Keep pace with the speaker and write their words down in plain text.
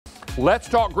Let's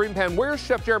talk green pan. Where's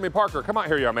Chef Jeremy Parker? Come out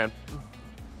here, young man.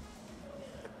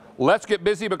 Let's get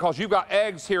busy because you've got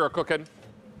eggs here cooking.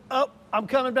 Oh, I'm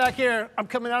coming back here. I'm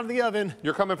coming out of the oven.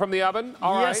 You're coming from the oven?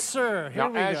 All right. Yes, sir. Here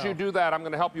we go. Now, as you do that, I'm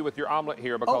going to help you with your omelet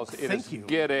here because it is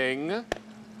getting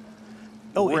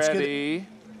ready.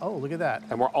 Oh, look at that.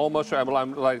 And we're almost,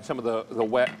 I'm letting some of the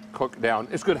wet cook down.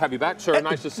 It's good to have you back, sir.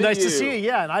 Nice to see you. Nice to see you,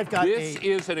 yeah. And I've got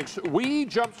we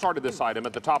jump-started this item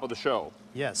at the top of the show.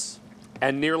 Yes.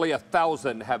 And nearly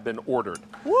 1,000 have been ordered.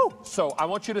 Woo! So I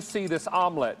want you to see this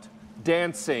omelet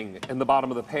dancing in the bottom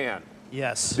of the pan.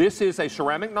 Yes. This is a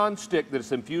ceramic nonstick that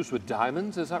is infused with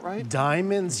diamonds, is that right?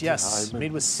 Diamonds, yes. Diamonds.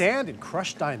 Made with sand and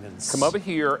crushed diamonds. Come over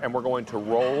here and we're going to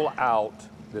roll out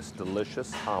this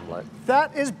delicious omelet.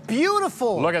 That is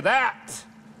beautiful. Look at that.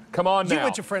 Come on now. You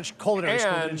went to French culinary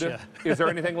school, didn't you? Is there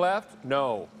anything left?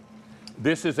 No.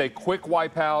 This is a quick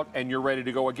wipe out and you're ready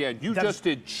to go again. You just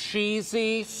did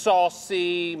cheesy,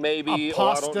 saucy, maybe, a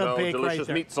pasta bake delicious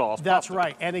right meat sauce. That's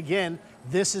right. And again,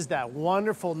 this is that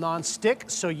wonderful non-stick,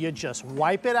 so you just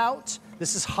wipe it out.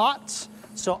 This is hot,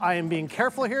 so I am being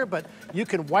careful here, but you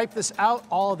can wipe this out,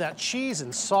 all of that cheese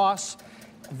and sauce.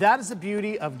 That is the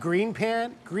beauty of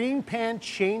GreenPan. GreenPan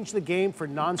changed the game for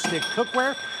non-stick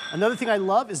cookware. Another thing I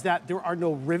love is that there are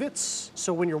no rivets,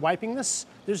 so when you're wiping this,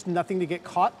 there's nothing to get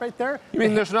caught right there. You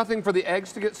mean there's nothing for the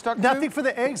eggs to get stuck to? Nothing for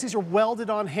the eggs. These are welded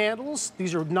on handles.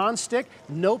 These are non-stick,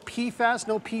 no PFAS,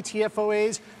 no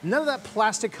PTFOAs, none of that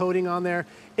plastic coating on there.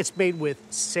 It's made with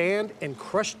sand and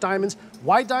crushed diamonds.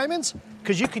 Why diamonds?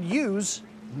 Because you could use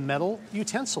metal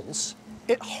utensils.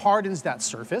 It hardens that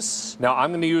surface. Now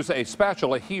I'm going to use a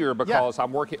spatula here because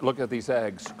I'm working, look at these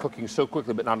eggs cooking so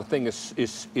quickly, but not a thing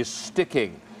is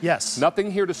sticking. Yes. Nothing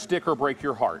here to stick or break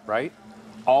your heart, right?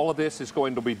 All of this is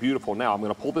going to be beautiful. Now I'm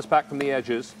going to pull this back from the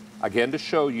edges, again to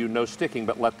show you no sticking,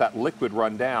 but let that liquid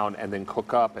run down and then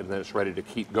cook up, and then it's ready to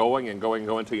keep going and going and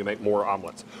going until you make more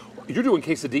omelets. You're doing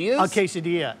quesadillas? A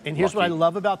quesadilla. And here's what I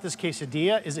love about this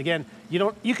quesadilla is, again,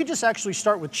 you could just actually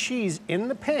start with cheese in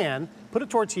the pan, put a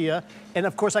tortilla, and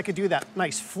of course I could do that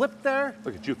nice flip there.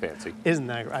 Look at you fancy. Isn't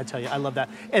that, I tell you, I love that.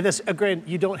 And this, again,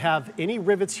 you don't have any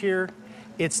rivets here.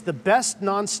 It's the best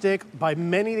nonstick, by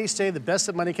many they say, the best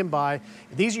that money can buy.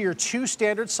 These are your two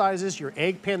standard sizes, your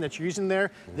egg pan that you're using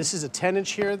there. This is a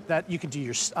 10-inch here that you can do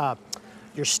your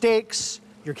steaks,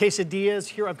 your quesadillas.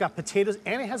 Here I've got potatoes,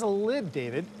 and it has a lid,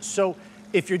 David. So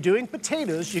if you're doing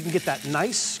potatoes, you can get that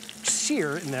nice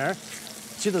sear in there.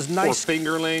 See those nice— or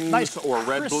fingerlings, nice, or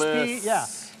red crispy, bliss. Yeah.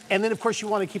 And then, of course, you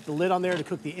want to keep the lid on there to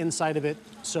cook the inside of it.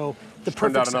 So the perfect—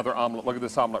 Turned out another omelet. Look at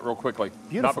this omelet real quickly.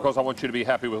 Beautiful. Not because I want you to be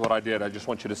happy with what I did. I just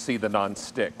want you to see the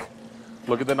non-stick.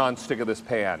 Look at the non-stick of this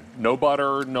pan. No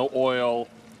butter, no oil.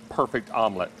 Perfect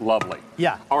omelet. Lovely.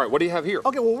 Yeah. All right, what do you have here?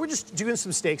 Okay, well, we're just doing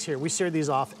some steaks here. We seared these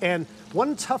off. And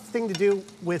one tough thing to do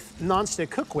with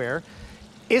non-stick cookware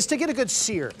is to get a good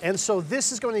sear. And so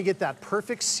this is going to get that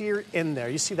perfect sear in there.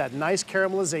 You see that nice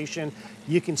caramelization.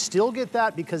 You can still get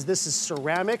that because this is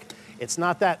ceramic. It's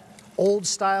not that old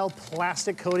style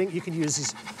plastic coating. You can use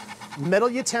these metal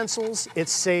utensils.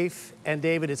 It's safe. And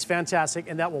David, it's fantastic.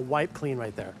 And that will wipe clean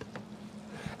right there.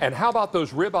 And how about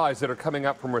those ribeyes that are coming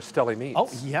up from Rastelli Meats? Oh,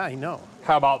 yeah, I know.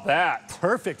 How about that?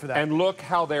 Perfect for that. And look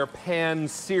how they're pan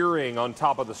searing on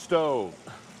top of the stove.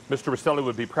 Mr. Rastelli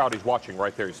would be proud. He's watching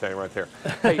right there. He's standing right there.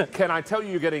 Hey, can I tell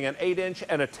you, you're getting an 8-inch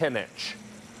and a 10-inch.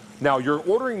 Now, you're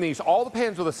ordering these. All the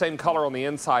pans are the same color on the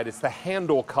inside. It's the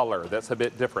handle color that's a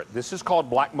bit different. This is called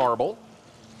black marble,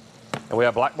 and we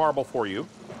have black marble for you.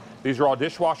 These are all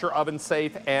dishwasher, oven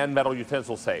safe, and metal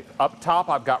utensil safe. Up top,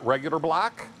 I've got regular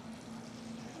black.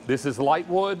 This is light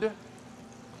wood,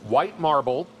 white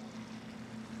marble.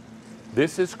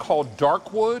 This is called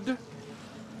dark wood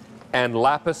and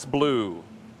lapis blue.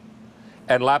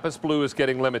 And lapis blue is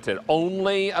getting limited.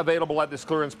 Only available at this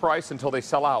clearance price until they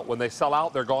sell out. When they sell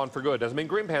out, they're gone for good. Doesn't mean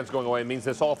GreenPan's going away. It means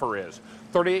this offer is.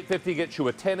 $38.50 gets you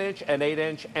a 10-inch, an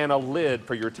 8-inch, and a lid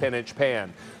for your 10-inch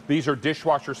pan. These are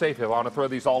dishwasher safe. If I want to throw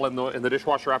these all in the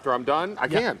dishwasher after I'm done, I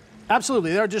can.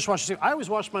 Absolutely, they're dishwasher safe. I always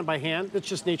wash mine by hand. It's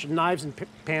just nature, knives and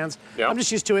pans. Yep. I'm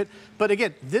just used to it. But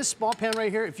again, this small pan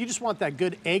right here, if you just want that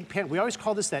good egg pan, we always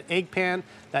call this that egg pan,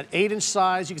 that 8-inch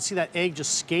size. You can see that egg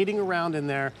just skating around in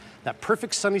there, that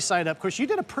perfect sunny side up. Of course, you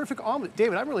did a perfect omelet.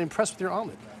 David, I'm really impressed with your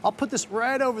omelet. I'll put this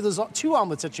right over those 2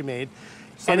 omelets that you made.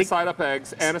 Sunny side up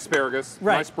eggs and asparagus.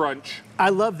 Right. Nice brunch. I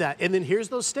love that. And then here's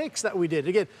those steaks that we did.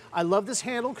 Again, I love this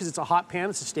handle because it's a hot pan.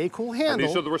 It's a stay cool handle. And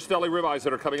these are the Rastelli ribeyes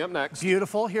that are coming up next.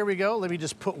 Beautiful. Here we go. Let me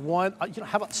just put one.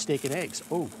 How about steak and eggs?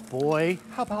 Oh, boy.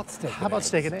 How about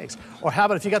steak and eggs? Or how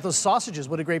about if you got those sausages?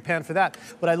 What a great pan for that.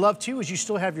 What I love, too, is you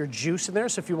still have your juice in there.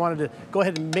 So if you wanted to go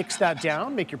ahead and mix that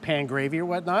down, make your pan gravy or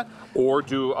whatnot. Or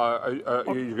do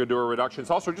you could do a reduction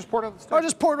sauce, or just pour it on the stick. Or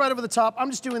just pour it right over the top.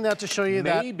 I'm just doing that to show you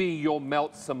that. Maybe you'll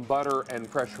melt some butter and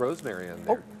fresh rosemary in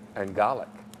there, and garlic.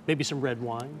 Maybe some red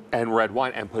wine. And red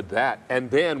wine, and put that.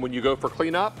 And then when you go for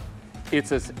cleanup,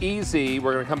 it's as easy.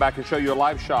 We're going to come back and show you a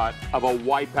live shot of a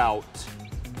wipeout.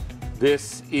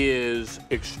 This is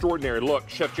extraordinary. Look,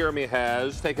 Chef Jeremy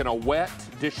has taken a wet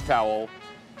dish towel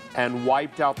and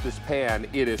wiped out this pan.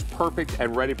 It is perfect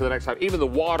and ready for the next time. Even the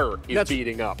water is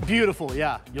beating up. Beautiful,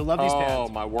 yeah. You'll love these pans. Oh,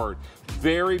 my word.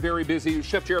 Very, very busy.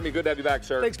 Chef Jeremy, good to have you back,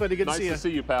 sir. Thanks, buddy. Good to see you. Nice to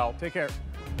see you, pal. Take care.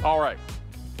 All right.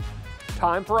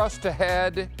 Time for us to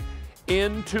head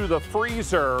into the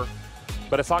freezer,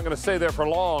 but it's not going to stay there for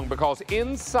long because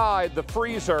inside the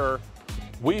freezer,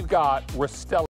 we've got Ristella.